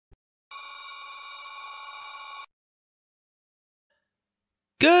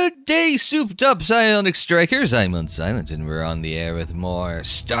Good day, souped up psionic strikers. I'm Unsilent, and we're on the air with more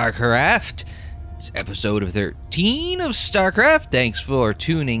StarCraft. It's episode of 13 of StarCraft. Thanks for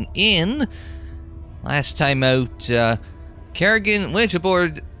tuning in. Last time out, Kerrigan went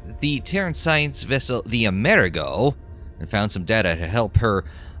aboard the Terran science vessel, the Amerigo, and found some data to help her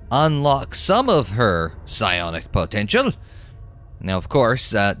unlock some of her psionic potential. Now, of course,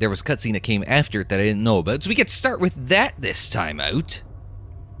 there was a cutscene that came after it that I didn't know about, so we get to start with that this time out.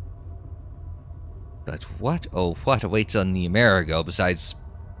 But what, oh, what awaits on the Amerigo besides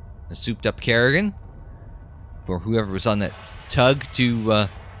a souped-up Kerrigan? For whoever was on that tug to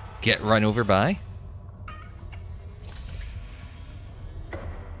get run over by?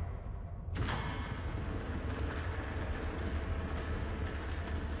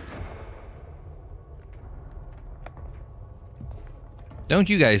 Don't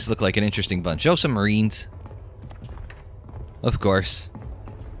you guys look like an interesting bunch? Oh, some Marines. Of course.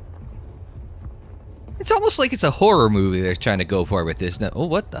 It's almost like it's a horror movie they're trying to go for with this. Now, oh,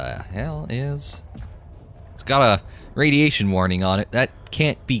 what the hell is... It's got a radiation warning on it. That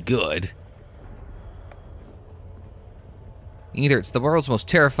can't be good. Either it's the world's most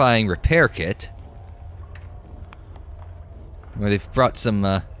terrifying repair kit, or they've brought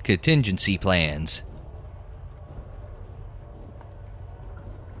some contingency plans.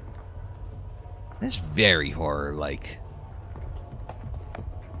 That's very horror-like.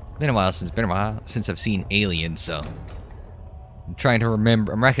 Been a while since I've seen Alien, so I'm trying to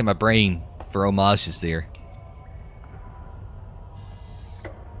remember. I'm racking my brain for homages there.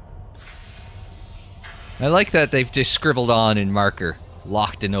 I like that they've just scribbled on in marker,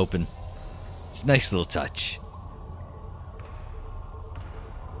 locked and open. It's a nice little touch.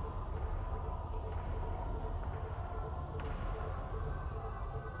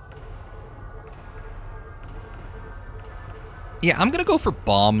 Yeah, I'm gonna go for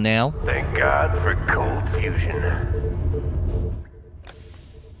bomb now. Thank God for cold fusion.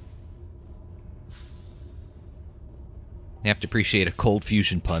 You have to appreciate a cold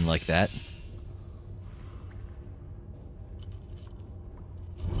fusion pun like that.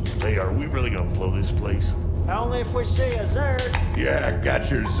 Hey, are we really gonna blow this place? Only if we see a Zerg. Yeah, I got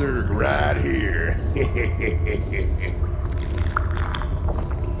your Zerg right here.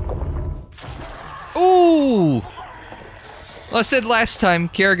 Ooh! Well, I said last time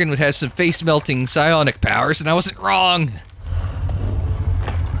Kerrigan would have some face-melting psionic powers, and I wasn't wrong.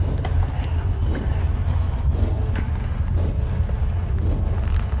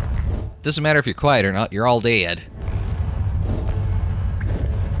 Doesn't matter if you're quiet or not, you're all dead.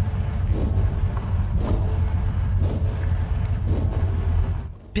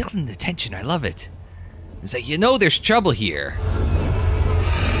 Building the tension, I love it. It's like, you know there's trouble here.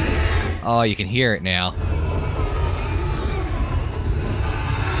 Oh, you can hear it now.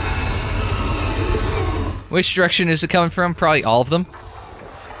 Which direction is it coming from? Probably all of them.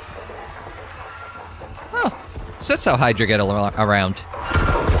 Oh, so that's how Hydra get around.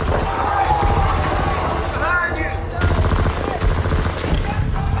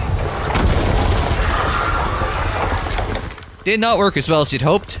 Did not work as well as you'd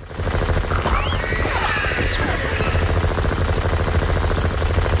hoped.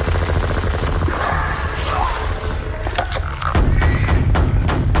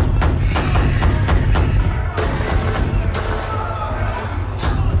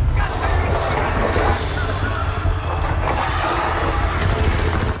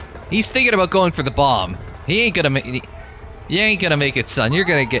 He's thinking about going for the bomb. He ain't gonna make. You ain't gonna make it, son. You're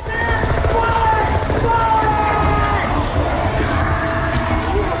gonna get.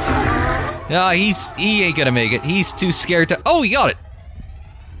 No, he ain't gonna make it. He's too scared to. Oh, he got it.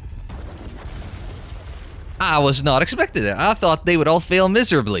 I was not expecting that. I thought they would all fail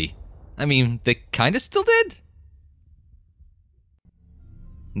miserably. I mean, they kind of still did.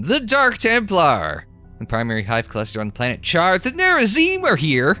 The Dark Templar. The primary hive cluster on the planet Char. The Nerazim are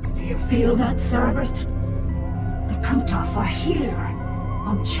here! Do you feel that, Servant? The Protoss are here,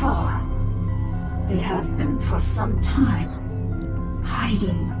 on Char. They have been for some time,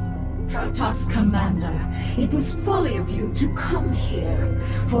 hiding. Protoss Commander, it was folly of you to come here,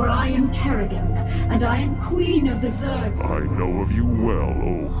 for I am Kerrigan, and I am Queen of the Zerg. I know of you well,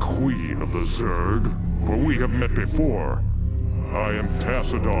 O Queen of the Zerg, for we have met before. I am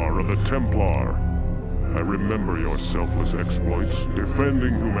Tassadar of the Templar. I remember your selfless exploits,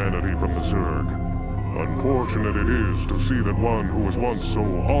 defending humanity from the Zerg. Unfortunate it is to see that one who was once so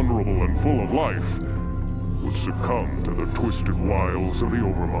honorable and full of life would succumb to the twisted wiles of the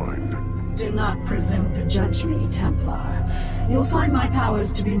Overmind. Do not presume to judge me, Templar. You'll find my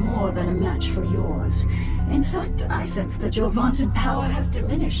powers to be more than a match for yours. In fact, I sense that your vaunted power has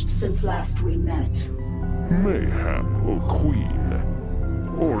diminished since last we met. Mayhap, O Queen.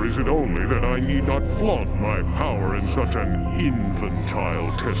 Or is it only that I need not flaunt my power in such an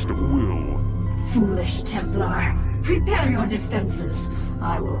infantile test of will? Foolish Templar. Prepare your defenses.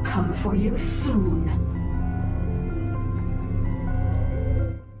 I will come for you soon.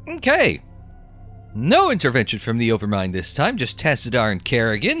 Okay. No intervention from the Overmind this time, just Tassadar and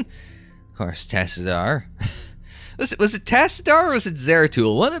Kerrigan. Of course, Tassadar. was it Tassadar or was it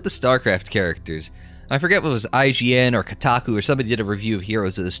Zeratul? One of the StarCraft characters. I forget what it was, IGN or Kotaku or somebody did a review of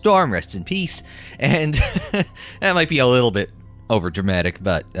Heroes of the Storm, rest in peace. And that might be a little bit overdramatic,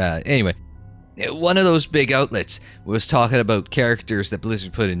 but anyway. One of those big outlets was talking about characters that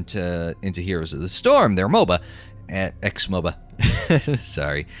Blizzard put into Heroes of the Storm, their MOBA, ex-MOBA.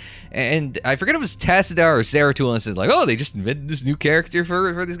 Sorry. And I forget if it was Tassadar or Zeratul, and says like, oh, they just invented this new character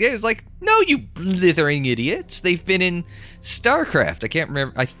for this game. It's like, no, you blithering idiots. They've been in StarCraft. I can't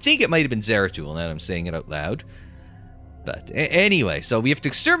remember. I think it might have been Zeratul, now that I'm saying it out loud. But anyway, so we have to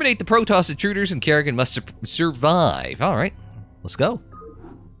exterminate the Protoss intruders, and Kerrigan must survive. All right, let's go.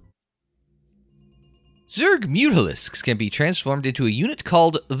 Zerg Mutalisks can be transformed into a unit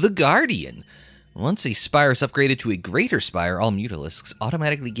called the Guardian. Once a spire is upgraded to a greater spire, all Mutalisks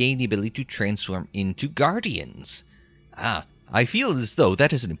automatically gain the ability to transform into Guardians. Ah, I feel as though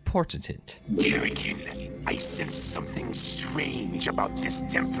that is an important hint. Kerrigan, I sense something strange about this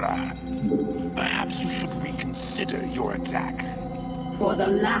Templar. Perhaps you should reconsider your attack. For the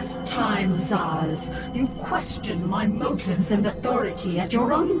last time, Zaz, you question my motives and authority at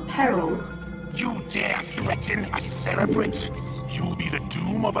your own peril. You dare threaten a Cerebrate? You'll be the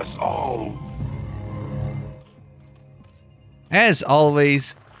doom of us all. As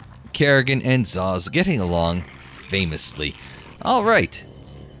always, Kerrigan and Zaz getting along famously. Alright,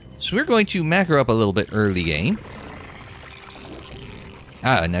 so we're going to macro up a little bit early game.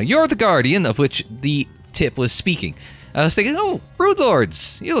 Ah, now you're the Guardian of which the tip was speaking. I was thinking, oh,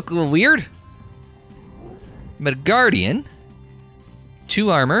 Broodlords, you look a little weird. But a Guardian, 2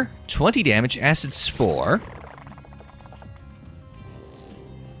 armor, 20 damage, acid spore.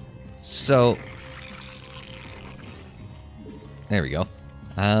 So, there we go.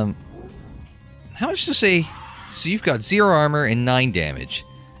 How much to say? So you've got 0 armor and 9 damage.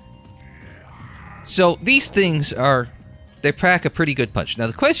 So these things are, they pack a pretty good punch. Now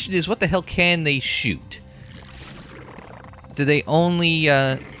the question is, what the hell can they shoot? Do they only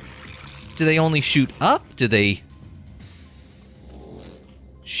shoot up? Do they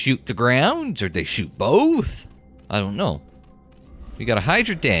shoot the ground? Or do they shoot both? I don't know. We got a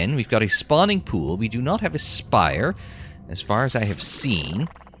Hydra Den. We've got a spawning pool. We do not have a spire, as far as I have seen.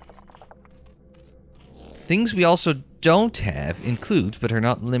 Things we also don't have include, but are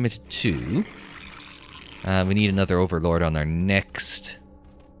not limited to. We need another Overlord on our next.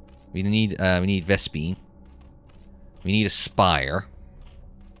 We need Vespine. We need a spire.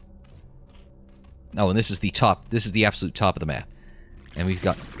 Oh, and this is the top. This is the absolute top of the map. And we've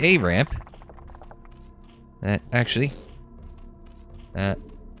got a ramp. Actually. No,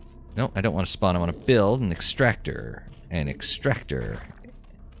 I don't want to spawn. I want to build an extractor. An extractor.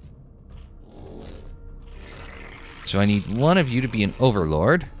 So I need one of you to be an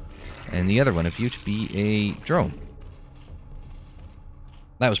Overlord, and the other one of you to be a drone.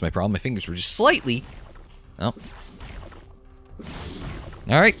 That was my problem. My fingers were just slightly... Oh.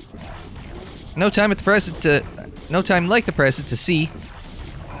 Alright. No time at the present to... No time like the present to see.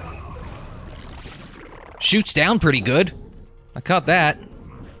 Shoots down pretty good. I caught that.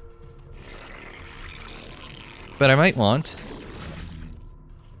 But I might want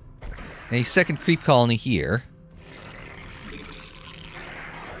a second creep colony here.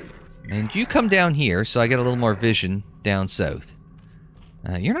 And you come down here so I get a little more vision down south.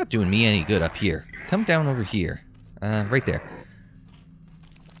 You're not doing me any good up here. Come down over here. Right there.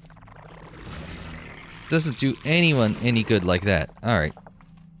 Doesn't do anyone any good like that. Alright.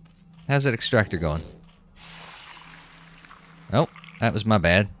 How's that extractor going? Oh, that was my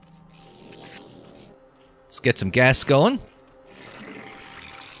bad. Let's get some gas going.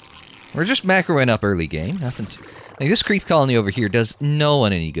 We're just macroing up early game. Nothing. Like this creep colony over here does no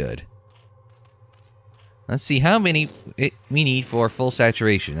one any good. Let's see how many we need for full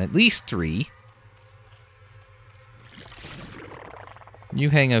saturation. At least 3. You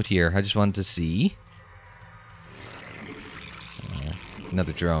hang out here. I just wanted to see.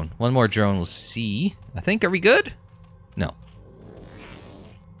 Another drone. One more drone we'll see. I think. Are we good? No.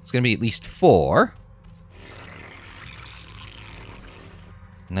 It's going to be at least 4.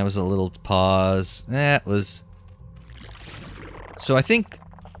 And that was a little pause. That was... So I think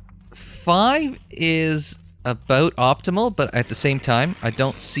 5 is about optimal, but at the same time, I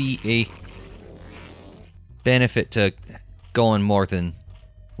don't see a benefit to going more than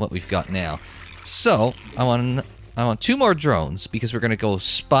what we've got now. So, I want 2 more drones, because we're going to go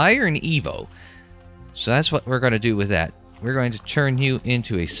Spire and Evo. So that's what we're going to do with that. We're going to turn you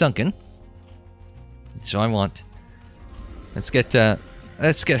into a Sunken. So I want... Let's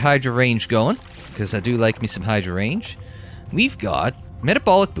get Hydra range going, because I do like me some Hydra range. We've got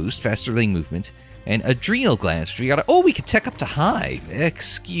Metabolic Boost, faster lane movement, and Adrenal Glands. We got... Oh, we can tech up to Hive.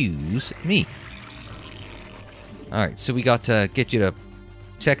 Excuse me. Alright, so we got to get you to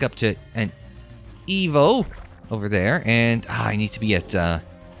tech up to an Evo over there, and I need to be at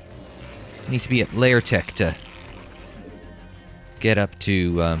Lair Tech to get up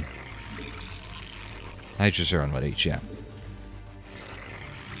to Hydras are on what H, yeah.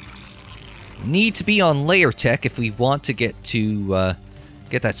 Need to be on Lair Tech if we want to get to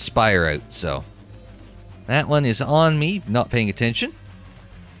get that Spire out, so that one is on me, not paying attention.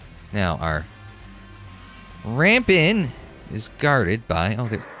 Now our ramp in is guarded by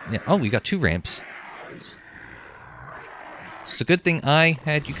we got 2 ramps. It's a good thing I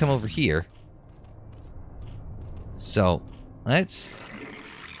had you come over here. So let's,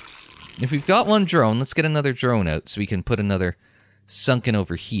 if we've got 1 drone, let's get another drone out so we can put another Sunken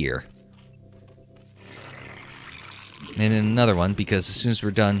over here. And then another one, because as soon as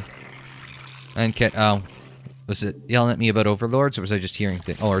we're done... Oh, was it yelling at me about overlords, or was I just hearing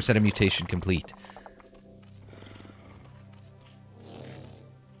things? Oh, or is that a mutation complete?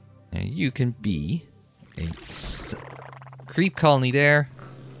 Now you can be a creep colony there.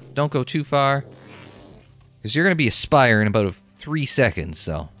 Don't go too far, because you're going to be a Spire in about 3 seconds,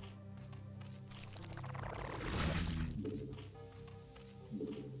 so...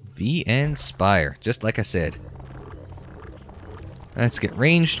 V and Spire, just like I said. Let's get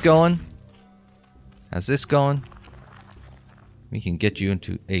ranged going. How's this going? We can get you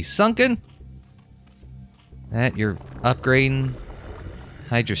into a Sunken. That you're upgrading.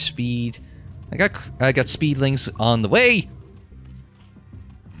 Hydra speed. I got speedlings on the way.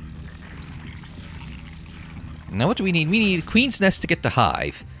 Now what do we need? We need Queen's Nest to get the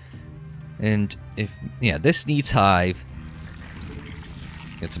Hive. And if this needs Hive.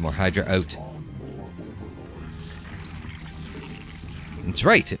 Get some more Hydra out. That's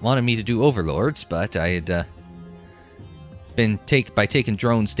right, it wanted me to do Overlords, but I had by taking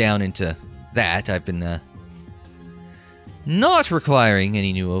drones down into that, I've been not requiring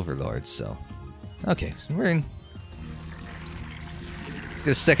any new Overlords, so... Okay, so we're in... Let's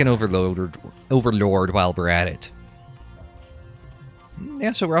get a second Overlord while we're at it.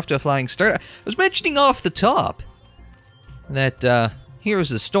 Yeah, so we're off to a flying start. I was mentioning off the top that Heroes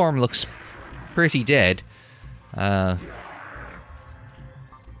of the Storm looks pretty dead.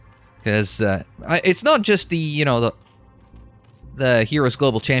 Because it's not just the Heroes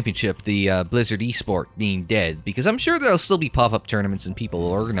Global Championship, the Blizzard Esport being dead, because I'm sure there'll still be pop-up tournaments and people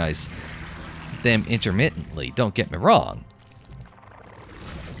will organize them intermittently, don't get me wrong.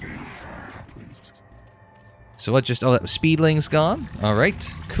 So what just... Oh, that was Speedlings gone.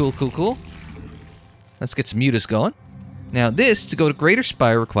 Alright, cool. Let's get some mutas going. Now this, to go to Greater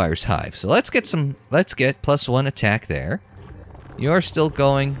Spire, requires Hive. So let's get +1 attack there. You're still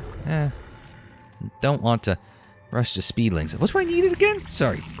going... don't want to rush to Speedlings. What do I need it again?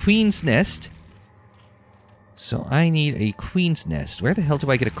 Sorry, Queen's Nest. So I need a Queen's Nest. Where the hell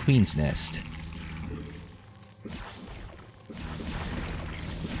do I get a Queen's Nest?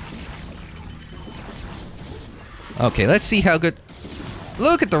 Okay, let's see how good...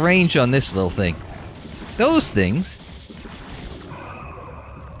 Look at the range on this little thing. Those things...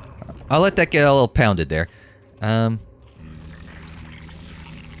 I'll let that get a little pounded there.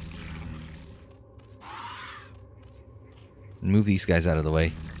 Move these guys out of the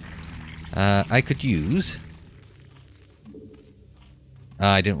way. I could use...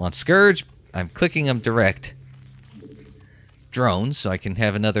 I didn't want Scourge. I'm clicking them direct. Drones, so I can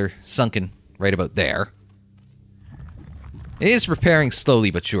have another Sunken right about there. It is repairing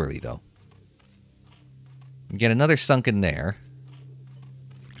slowly but surely, though. Get another Sunken there.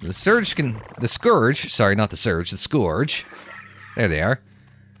 The Surge can... The Scourge... Sorry, not the Surge. The Scourge. There they are.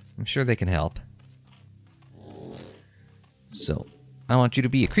 I'm sure they can help. So, I want you to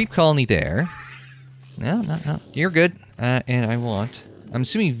be a creep colony there. No. You're good. And I want... I'm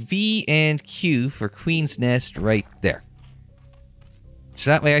assuming V and Q for Queen's Nest right there. So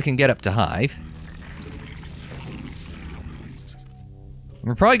that way I can get up to Hive.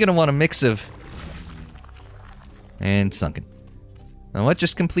 We're probably going to want a mix of... And Sunken. Now what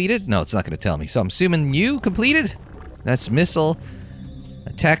just completed? No, it's not going to tell me. So I'm assuming you completed? That's missile.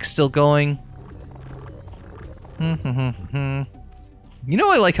 Attack's still going. You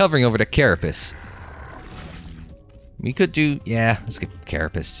know I like hovering over the carapace. We could do... Yeah, let's get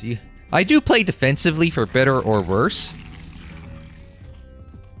carapace. I do play defensively for better or worse.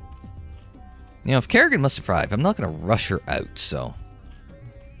 You know, if Kerrigan must survive, I'm not going to rush her out, so...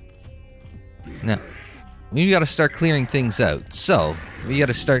 No. We got to start clearing things out. So, we got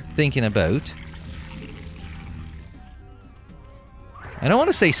to start thinking about... I don't want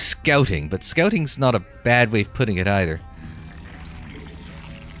to say scouting, but scouting's not a bad way of putting it either.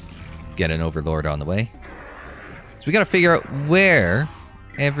 Get an overlord on the way. So we got to figure out where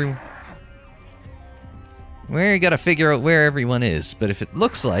everyone... We got to figure out where everyone is. But if it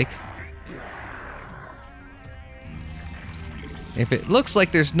looks like... If it looks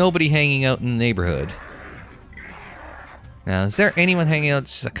like there's nobody hanging out in the neighborhood... Now, is there anyone hanging out?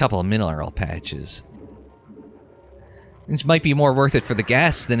 Just a couple of mineral patches. This might be more worth it for the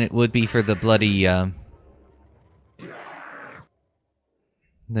gas than it would be for the bloody, than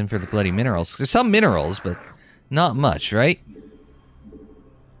for the bloody minerals. There's some minerals, but not much, right?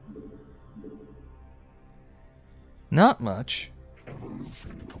 Not much.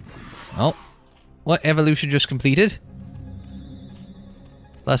 Oh. What evolution just completed?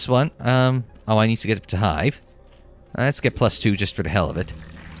 +1. Oh, I need to get up to Hive. Let's get +2 just for the hell of it.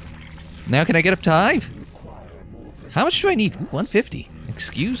 Now can I get up to Hive? How much do I need? 150.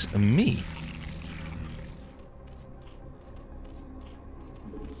 Excuse me.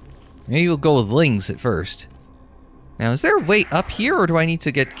 Maybe we'll go with Lings at first. Now, is there a way up here, or do I need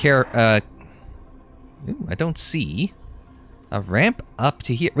to get I don't see a ramp up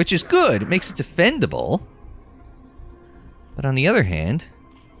to here, which is good. It makes it defendable. But on the other hand,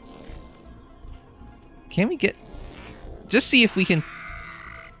 can we get... Just see if we can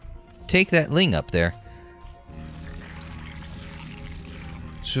take that Ling up there.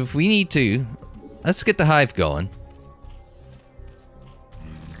 So if we need to, let's get the Hive going.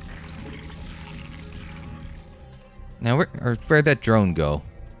 Now, where'd that drone go?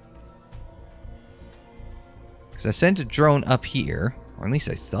 Because I sent a drone up here, or at least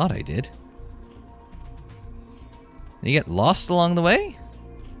I thought I did. Did he get lost along the way?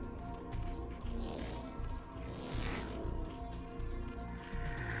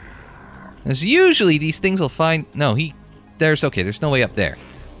 As usually these things will find... No, there's no way up there.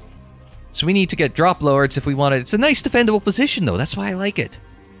 So we need to get drop lords if we want it. It's a nice defendable position, though. That's why I like it.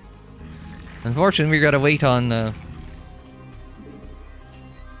 Unfortunately, we gotta wait on...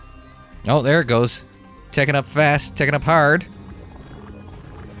 Oh, there it goes. Taking up fast, taking up hard.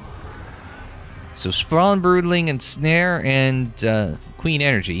 So Spawn Broodling and Snare and Queen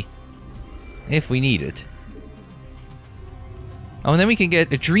Energy. If we need it. Oh, and then we can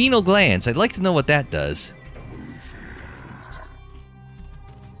get Adrenal Glands. I'd like to know what that does.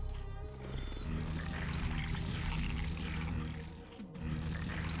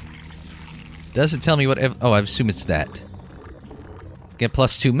 Doesn't tell me what... Oh, I assume it's that. Get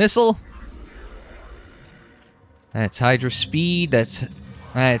 +2 missile. That's Hydra Speed. That's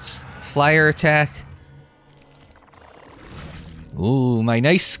Flyer Attack. Ooh, my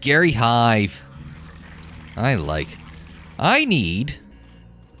nice scary Hive. I need...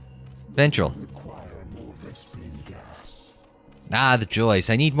 Ventral. Ah, the joys.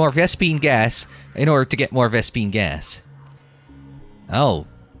 I need more Vespene gas in order to get more Vespene gas. Oh.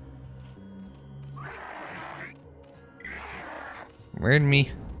 Where'd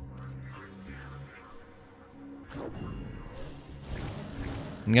me...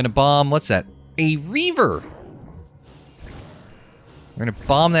 I'm gonna bomb... What's that? A Reaver! We're gonna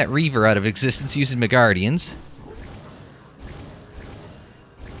bomb that Reaver out of existence using Megardians.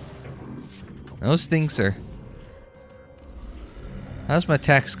 Those things are... How's my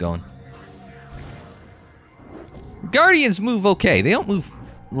attacks going? Guardians move okay. They don't move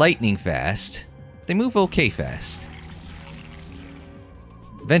lightning fast. They move okay fast.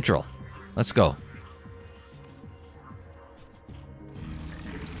 Ventral. Let's go.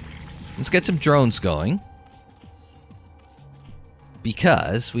 Let's get some drones going.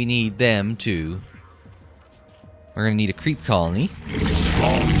 Because we need them to... We're gonna need a creep colony.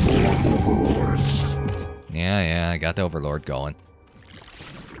 Yeah, I got the Overlord going.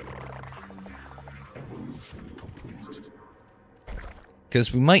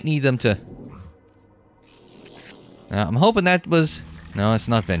 Because we might need them to... I'm hoping that was... No, it's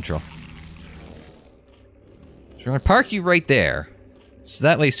not Ventral. So we're gonna park you right there. So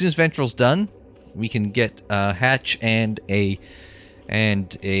that way, as soon as Ventral's done, we can get a hatch and an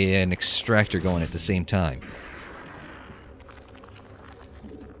extractor going at the same time.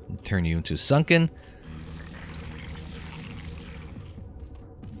 turn you into sunken.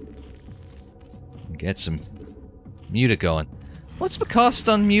 Get some Muta going. What's the cost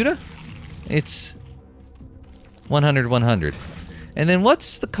on Muta? It's 100, 100. And then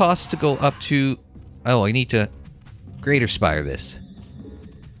what's the cost to go up to... Oh, I need to Greater Spire this.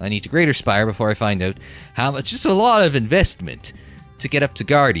 I need to Greater Spire before I find out how much. Just a lot of investment to get up to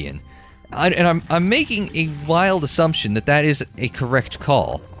Guardian. And I'm making a wild assumption that that is a correct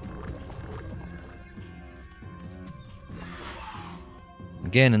call.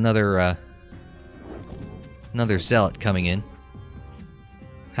 Again, another Zealot coming in.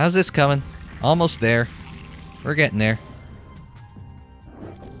 How's this coming? Almost there. We're getting there.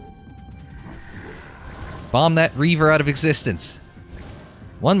 Bomb that Reaver out of existence.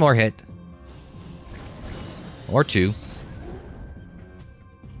 One more hit. Or two.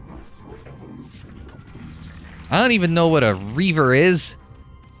 I don't even know what a Reaver is.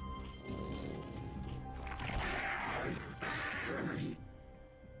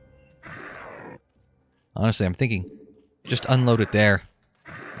 Honestly, I'm thinking just unload it there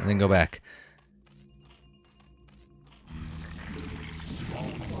and then go back.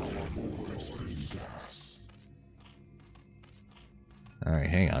 Alright,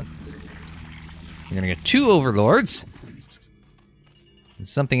 hang on. We're gonna get 2 Overlords. And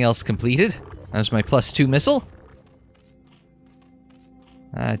something else completed. That's my +2 missile.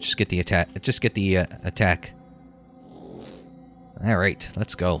 Just get the attack. Just get the attack. Alright,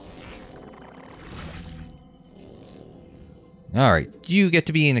 let's go. Alright, you get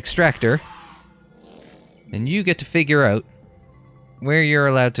to be an extractor. And you get to figure out where you're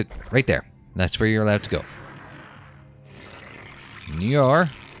allowed to... Right there. That's where you're allowed to go. You're...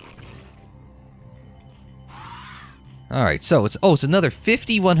 Alright, so it's another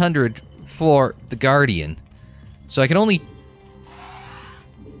 50-100 for the Guardian. So I can only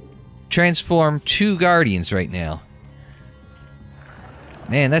transform 2 Guardians right now.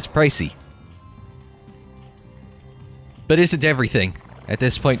 Man, that's pricey. But isn't everything at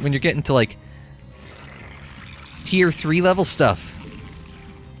this point when you're getting to like tier 3 level stuff?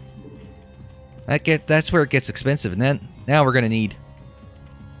 That's where it gets expensive, and then now we're gonna need...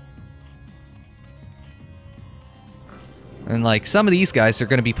 And like, some of these guys are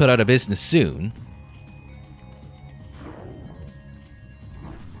going to be put out of business soon.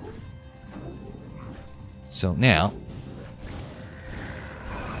 So now...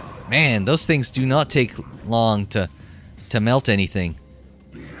 Man, those things do not take long to melt anything.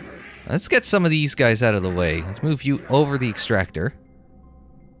 Let's get some of these guys out of the way. Let's move you over the extractor.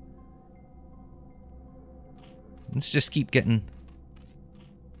 Let's just keep getting...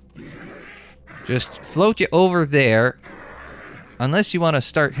 Just float you over there. Unless you want to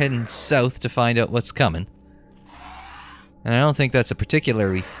start heading south to find out what's coming. And I don't think that's a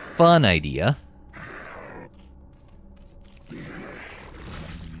particularly fun idea.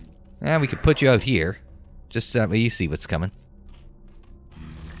 We could put you out here. Just so that way you see what's coming.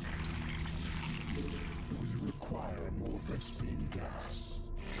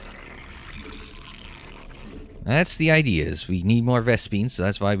 That's the idea, is we need more Vespines, so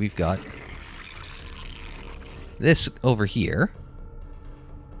that's why we've got this over here.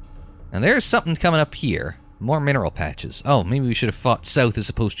 And there's something coming up here. More mineral patches. Oh, maybe we should have fought south as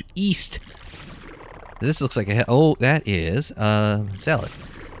opposed to east. This looks like a... Oh, that is Zealot.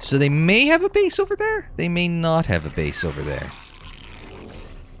 So they may have a base over there. They may not have a base over there.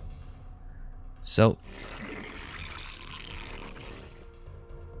 So...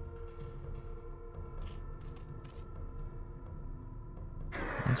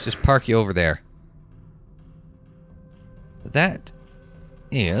 Let's just park you over there. That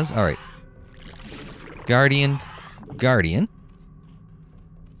is... Alright. Guardian. Guardian.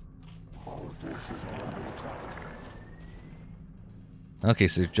 Okay,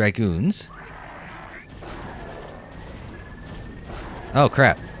 so Dragoons. Oh,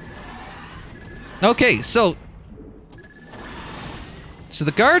 crap. Okay, so... So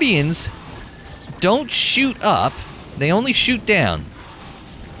the Guardians don't shoot up. They only shoot down.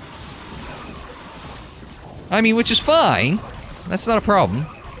 I mean, which is fine. That's not a problem.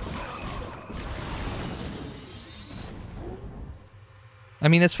 I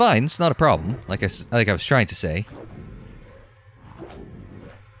mean, it's fine. It's not a problem, like I was trying to say.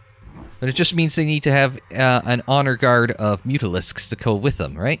 But it just means they need to have an honor guard of Mutalisks to go with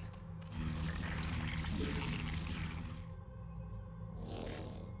them, right?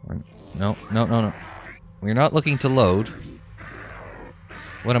 No, no, no, no. We're not looking to load.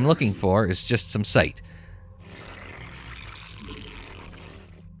 What I'm looking for is just some sight.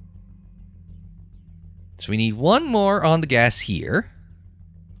 So we need one more on the gas here.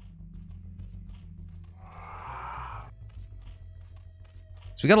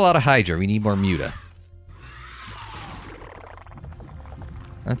 So we got a lot of Hydra. We need more Muta.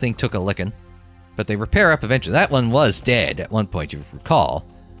 That thing took a licking. But they repair up eventually. That one was dead at one point, if you recall.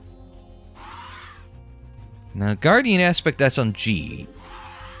 Now, Guardian aspect, that's on G.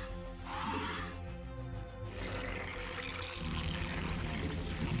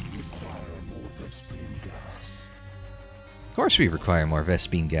 Of course we require more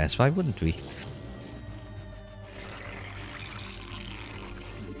Vespene gas. Why wouldn't we?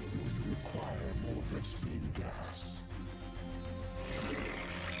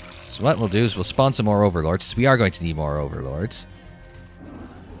 So what we'll do is we'll spawn some more Overlords. We are going to need more Overlords.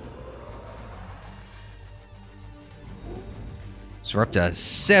 So we're up to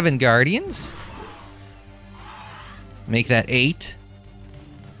 7 Guardians. Make that 8.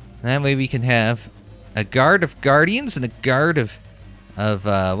 That way we can have a guard of Guardians and a guard of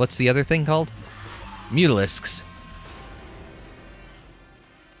what's the other thing called? Mutalisks.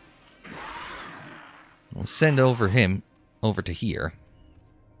 We'll send him over to here.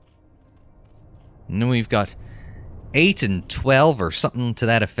 And then we've got 8 and 12 or something to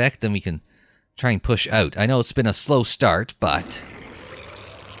that effect. Then we can try and push out. I know it's been a slow start, but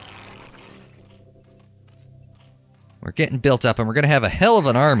we're getting built up and we're going to have a hell of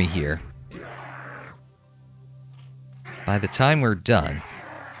an army here. By the time we're done,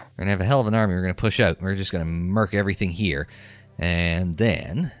 we're going to have a hell of an army. We're going to push out. We're just going to murk everything here. And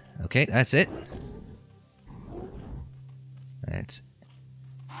then, okay, that's it.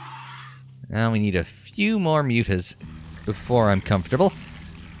 Now we need a few more mutas before I'm comfortable.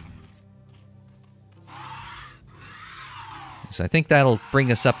 So I think that'll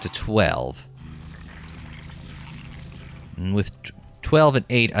bring us up to 12. And with 12 and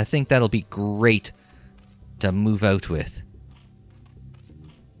 8, I think that'll be great to move out with.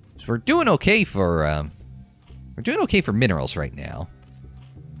 So we're doing okay for minerals right now.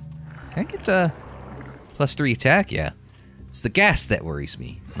 Can I get +3 attack? Yeah. It's the gas that worries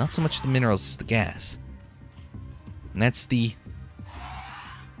me. Not so much the minerals, it's the gas. And that's the...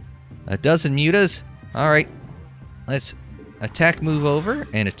 a dozen mutas. Alright. Let's attack, move over,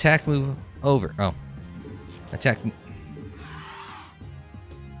 and attack, move over. Oh. Attack...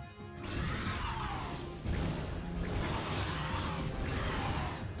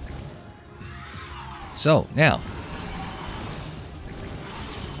 So, now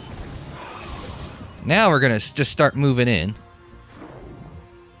we're going to just start moving in.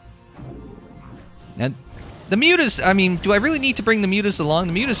 Now, the mutas, I mean, do I really need to bring the mutas along?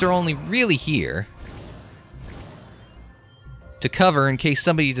 The mutas are only really here to cover in case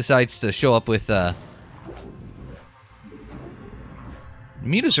somebody decides to show up with...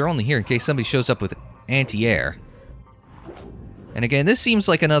 mutas are only here in case somebody shows up with anti-air. And again, this seems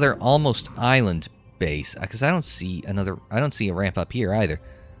like another almost island base, because I don't see a ramp up here either.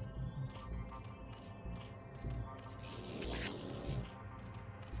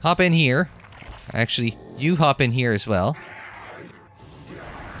 Hop in here. Actually, you hop in here as well.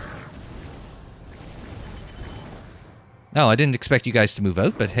 Oh, I didn't expect you guys to move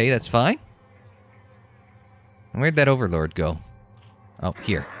out, but hey, that's fine. Where'd that Overlord go? Oh,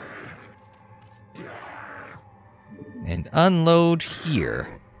 here. And unload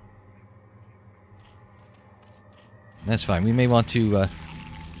here. That's fine. We may want to,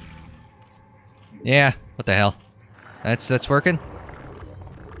 yeah, what the hell? That's working.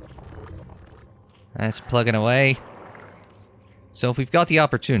 That's plugging away. So if we've got the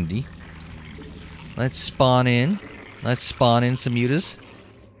opportunity, let's spawn in. Let's spawn in some mutas.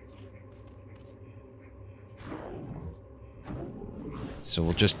 So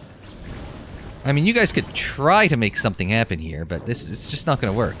we'll just... I mean, you guys could try to make something happen here, but it's just not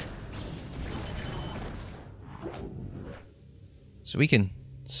going to work. So we can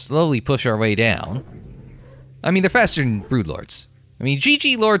slowly push our way down. I mean, they're faster than Broodlords. I mean,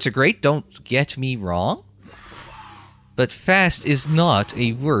 GG Lords are great, don't get me wrong. But fast is not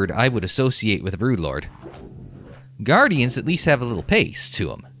a word I would associate with a Broodlord. Guardians at least have a little pace to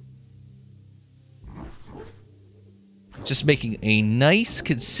them. Just making a nice,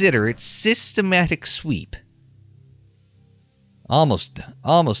 considerate, systematic sweep. Almost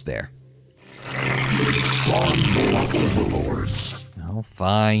there. Spawn more Overlords. Oh,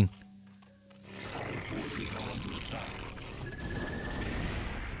 fine.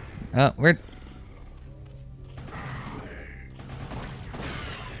 We're...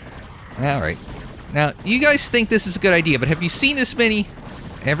 Alright. Now, you guys think this is a good idea, but have you seen this many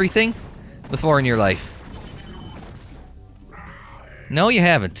everything before in your life? No, you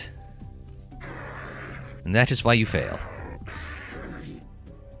haven't. And that is why you fail.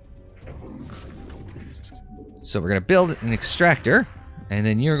 So we're going to build an extractor, And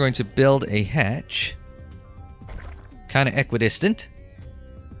then you're going to build a hatch. Kind of equidistant.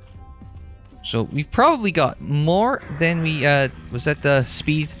 So we've probably got more than we, was that the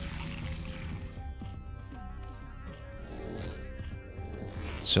speed?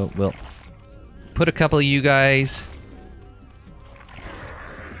 So we'll put a couple of you guys.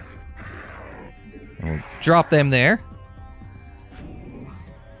 And we'll drop them there.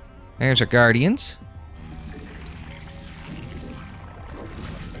 There's our guardians.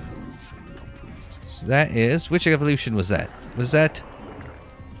 So that is... Which evolution was that? That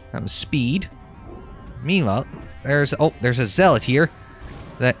was speed. Meanwhile, there's a zealot here.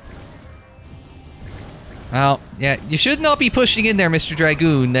 Oh, yeah, you should not be pushing in there, Mr.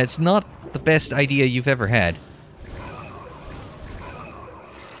 Dragoon. That's not the best idea you've ever had.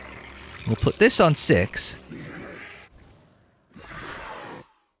 We'll put this on 6.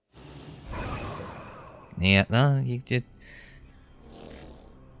 Yeah, no, you did.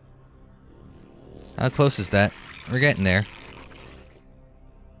 How close is that? We're getting there.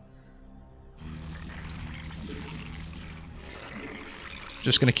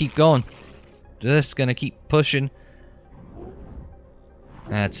 Just gonna keep going. Just gonna keep pushing.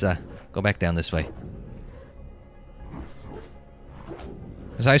 Let's go back down this way.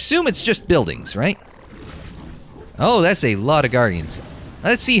 Because I assume it's just buildings, right? Oh, that's a lot of guardians.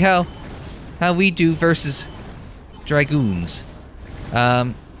 Let's see how we do versus dragoons.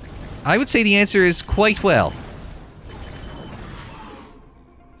 I would say the answer is quite well.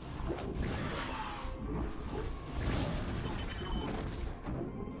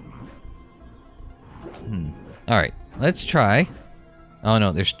 Alright, let's try. Oh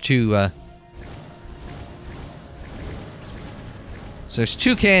no, there's two, So there's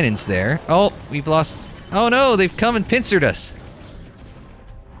 2 cannons there. Oh, we've lost... Oh no, they've come and pincered us.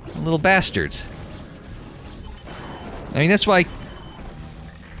 Little bastards. I mean, that's why...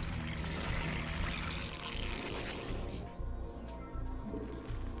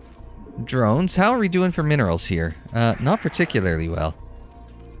 Drones, how are we doing for minerals here? Not particularly well.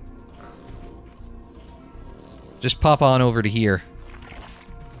 Just pop on over to here.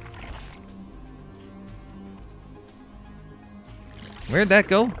 Where'd that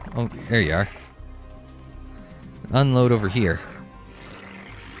go? Oh, there you are. Unload over here.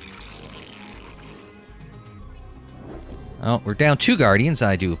 Oh, we're down 2 guardians.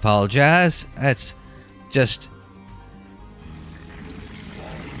 I do apologize. That's just...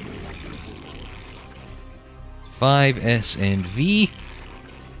 Five, S, and V.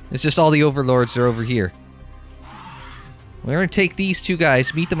 It's just all the overlords are over here. We're gonna take these 2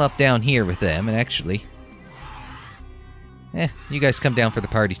 guys, meet them up down here with them, and actually... you guys come down for the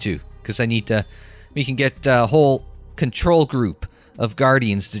party too. Because I need to... We can get a whole control group of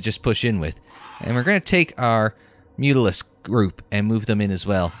guardians to just push in with. And we're gonna take our Mutalisk group and move them in as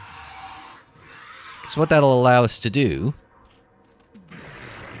well. So what that'll allow us to do...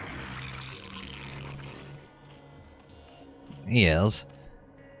 is...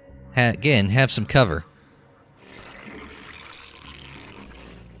 again, have some cover.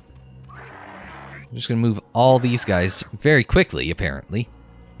 I'm just going to move all these guys very quickly, apparently,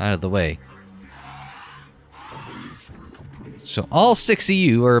 out of the way. So all 6 of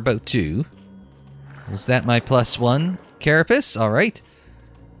you are about 2. Was that my +1 carapace? Alright.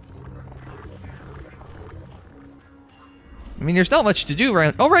 I mean, there's not much to do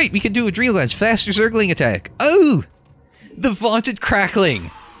around... Oh, right, we can do Adrenal Glands. Faster Zergling attack. Oh! The vaunted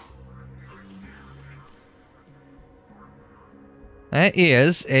crackling! That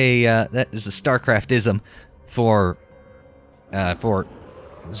is a StarCraftism for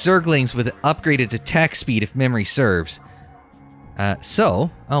Zerglings with upgraded attack speed if memory serves. Oh,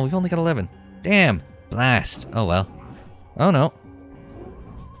 we've only got 11. Damn, blast. Oh well. Oh no.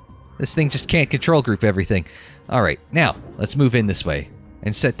 This thing just can't control group everything. Alright, now, let's move in this way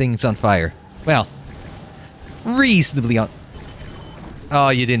and set things on fire. Well, reasonably on... Oh,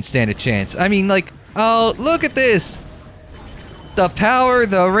 you didn't stand a chance. I mean, like, oh, look at this! The power,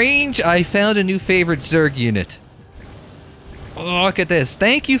 the range, I found a new favorite Zerg unit. Oh, look at this.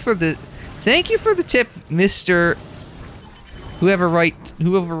 Thank you for the tip, Mr. Whoever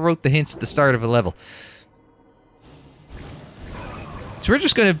wrote the hints at the start of a level. So we're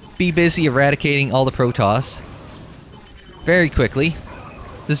just going to be busy eradicating all the Protoss very quickly.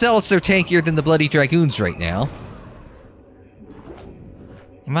 The Zealots are tankier than the bloody Dragoons right now.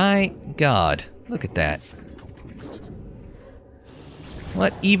 My god, look at that.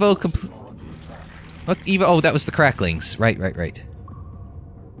 What? Evo complete... What? Evo... Oh, that was the cracklings. Right.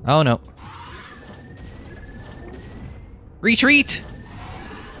 Oh, no. Retreat!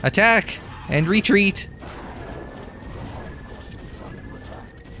 Attack! And retreat!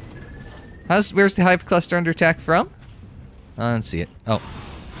 Where's the Hive Cluster under attack from? I don't see it. Oh.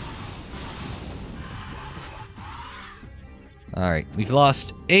 Alright, we've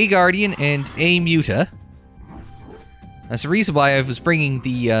lost a Guardian and a Muta. That's the reason why I was bringing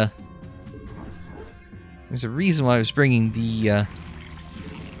the, There's a reason why I was bringing the,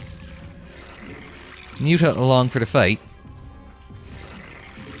 Muta along for the fight.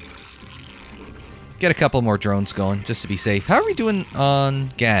 Get a couple more drones going, just to be safe. How are we doing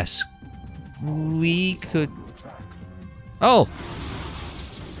on gas? We could... Oh!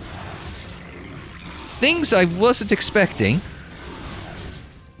 Things I wasn't expecting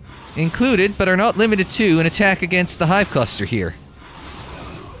included, but are not limited to, an attack against the Hive Cluster here.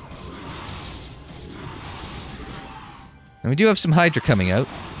 And we do have some Hydra coming out.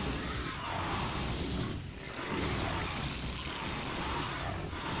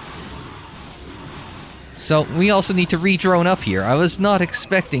 So, we also need to re-drone up here. I was not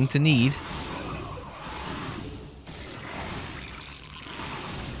expecting to need...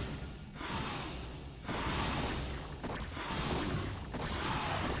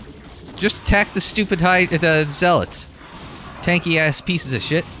 Just attack the stupid the zealots. Tanky ass pieces of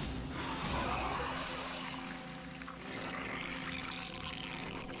shit.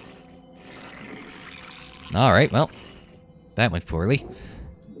 Alright, well. That went poorly.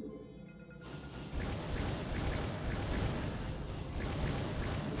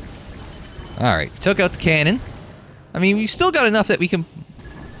 Alright, took out the cannon. I mean, we've still got enough that we can...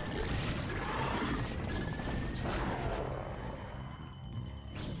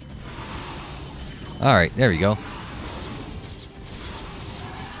 Alright, there we go.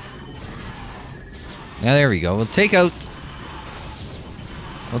 Now there we go. We'll take out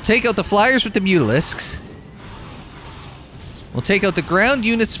the flyers with the mutalisks. We'll take out the ground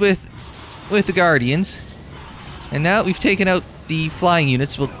units with the Guardians. And now we've taken out the flying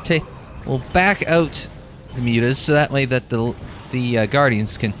units. We'll back out the mutas so that way that the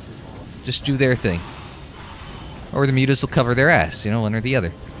Guardians can just do their thing. Or the mutas will cover their ass, you know, one or the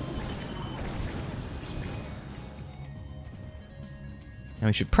other. Now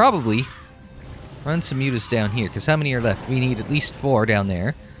we should probably run some mutas down here, because how many are left? We need at least 4 down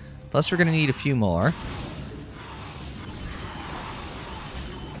there. Plus we're going to need a few more.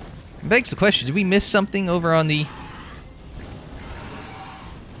 It begs the question, did we miss something over on the...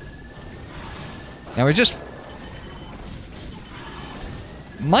 Now we're just...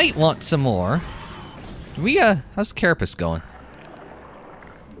 Might want some more. Do we, how's Carapace going?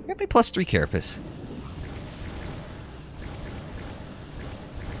 Got my +3 Carapace.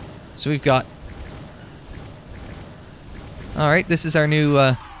 So we've got... Alright, this is our new,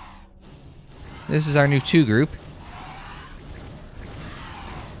 this is our new 2 group.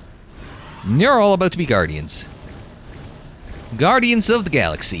 And you're all about to be Guardians. Guardians of the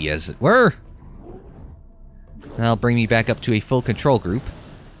Galaxy, as it were. That'll bring me back up to a full control group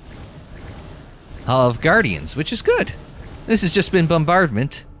of Guardians, which is good. This has just been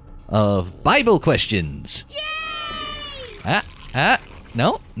bombardment of Bible questions. Yay!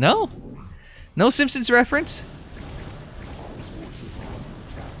 No Simpsons reference?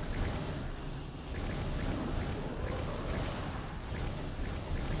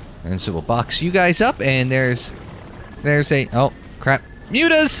 And so we'll box you guys up, and there's a... Oh, crap.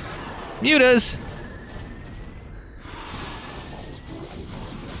 Mutas! Mutas!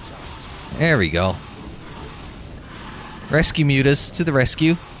 There we go. Rescue mutas to the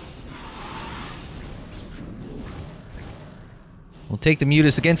rescue. We'll take the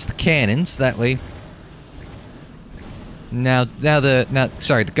mutas against the cannons, that way.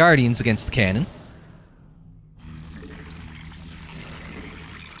 Sorry, the Guardians against the cannon.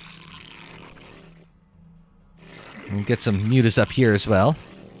 We'll get some mutas up here as well.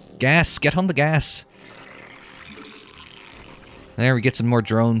 Gas, get on the gas. There, we get some more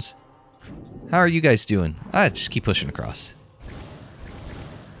drones. How are you guys doing? Just keep pushing across.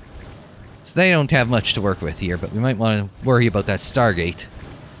 So they don't have much to work with here, but we might want to worry about that Stargate.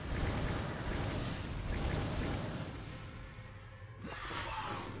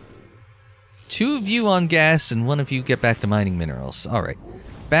 Two of you on gas, and one of you get back to mining minerals. Alright.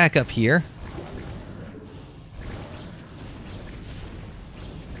 Back up here.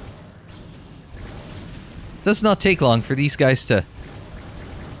 Does not take long for these guys to...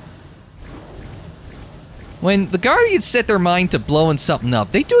 When the Guardians set their mind to blowing something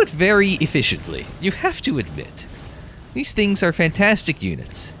up, they do it very efficiently. You have to admit. These things are fantastic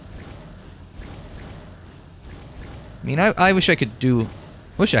units. I mean, I wish I could do...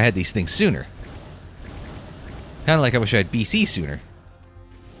 Wish I had these things sooner. Kind of like I wish I had BC sooner.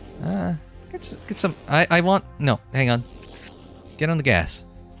 Get some... I want... No, hang on. Get on the gas.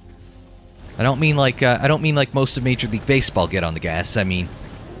 I don't mean like most of Major League Baseball get on the gas. I mean,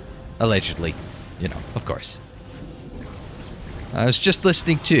 allegedly, you know, of course. I was just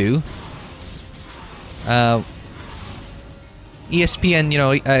listening to ESPN. You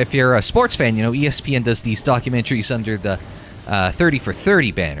know, if you're a sports fan, you know ESPN does these documentaries under the 30 for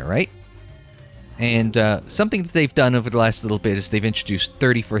 30 banner, right? And something that they've done over the last little bit is they've introduced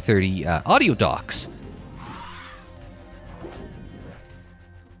 30 for 30 audio docs.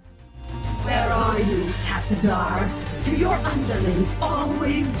 Where are you, Tassadar? Do your underlings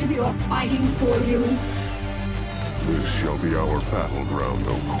always do your fighting for you? This shall be our battleground,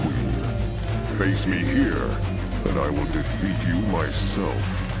 O Queen. Face me here, and I will defeat you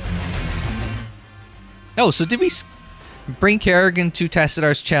myself. Oh, so did we bring Kerrigan to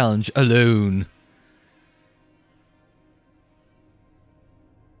Tassadar's challenge alone?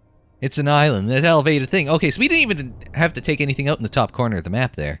 It's an island, that elevated thing. Okay, so we didn't even have to take anything out in the top corner of the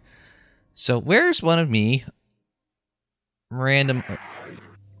map there. So where's one of me random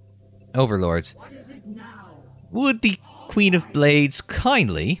overlords? What is it now? Would the Queen of Blades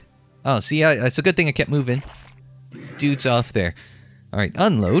kindly... Oh, see, it's a good thing I kept moving. Dude's off there. Alright,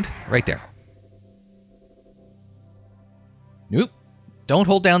 unload. Right there. Nope. Don't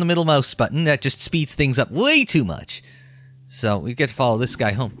hold down the middle mouse button. That just speeds things up way too much. So, we get to follow this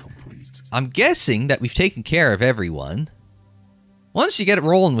guy home. I'm guessing that we've taken care of everyone. Once you get it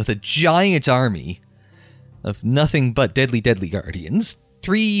rolling with a giant army of nothing but deadly guardians.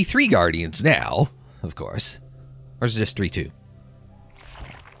 Three guardians now, of course. Or is it just 3-2?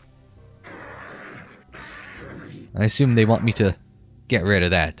 I assume they want me to get rid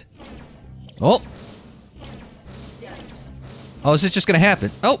of that. Oh! Oh, is it just gonna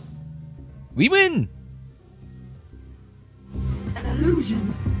happen? Oh! We win! An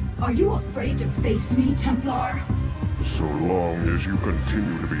illusion. Are you afraid to face me, Templar? So long as you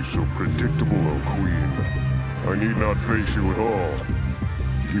continue to be so predictable, O Queen, I need not face you at all.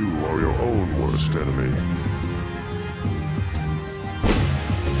 You are your own worst enemy.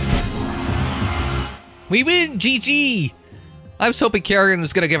 We win! GG! I was hoping Kerrigan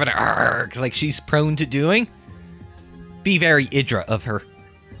was gonna give it an arg like she's prone to doing. Be very Idra of her.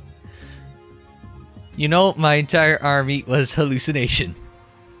 You know, my entire army was hallucination.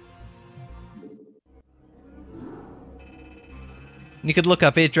 You could look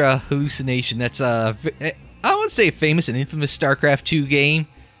up Idra hallucination. That's I would say a famous and infamous StarCraft 2 game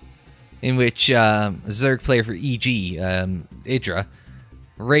in which a Zerg player for EG, Idra,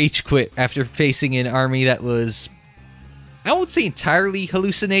 rage quit after facing an army that was, I won't say entirely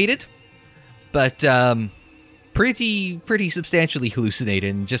hallucinated, but pretty substantially hallucinated,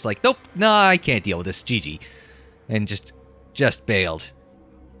 and just like, nope, nah, I can't deal with this, GG, and just bailed.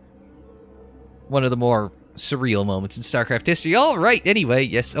 One of the more surreal moments in StarCraft history. All right, anyway,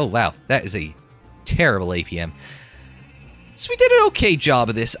 yes. Oh wow, that is a terrible APM. So we did an okay job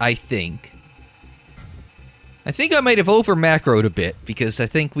of this, I think. I think I might have over-macroed a bit, because I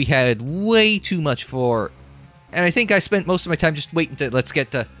think we had way too much for... And I think I spent most of my time just waiting to... Let's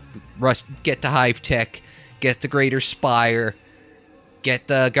get to Hive Tech, get the Greater Spire, get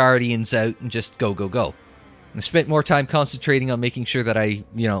the Guardians out, and just go, go, go. I spent more time concentrating on making sure that I,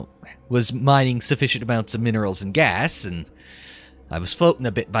 you know, was mining sufficient amounts of minerals and gas, and I was floating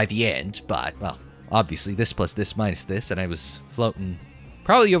a bit by the end, but, well, obviously this plus this minus this, and I was floating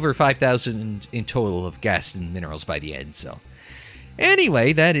probably over 5,000 in total of gas and minerals by the end, so.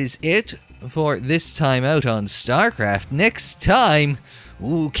 Anyway, that is it for this time out on StarCraft. Next time,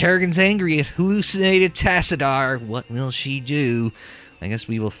 ooh, Kerrigan's angry at hallucinated Tassadar. What will she do? I guess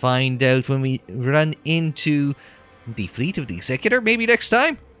we will find out when we run into the fleet of the Executor, maybe next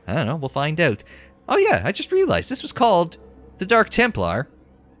time? I don't know, we'll find out. Oh yeah, I just realized this was called the Dark Templar.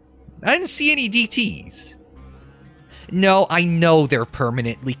 I didn't see any DTs. No, I know they're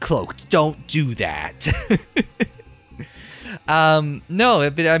permanently cloaked. Don't do that. No,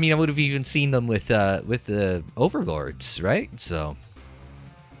 but I mean, I would have even seen them with the Overlords, right? So,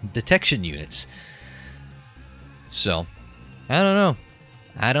 detection units. So, I don't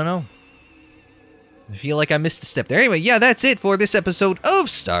know. I feel like I missed a step there. Anyway, yeah, that's it for this episode of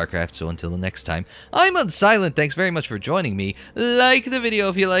StarCraft. So until the next time, I'm Unsilent. Thanks very much for joining me. Like the video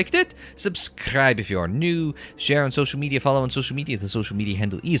if you liked it. Subscribe if you're new. Share on social media. Follow on social media. The social media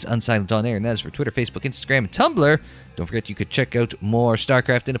handle is Unsilent on air, and that is for Twitter, Facebook, Instagram, and Tumblr. Don't forget you could check out more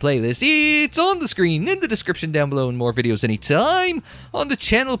StarCraft in a playlist. It's on the screen, in the description down below, and more videos anytime on the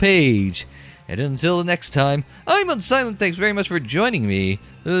channel page. And until the next time, I'm Unsilent. Thanks very much for joining me.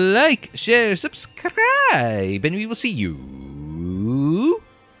 Like, share, subscribe, and we will see you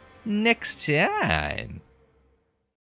next time.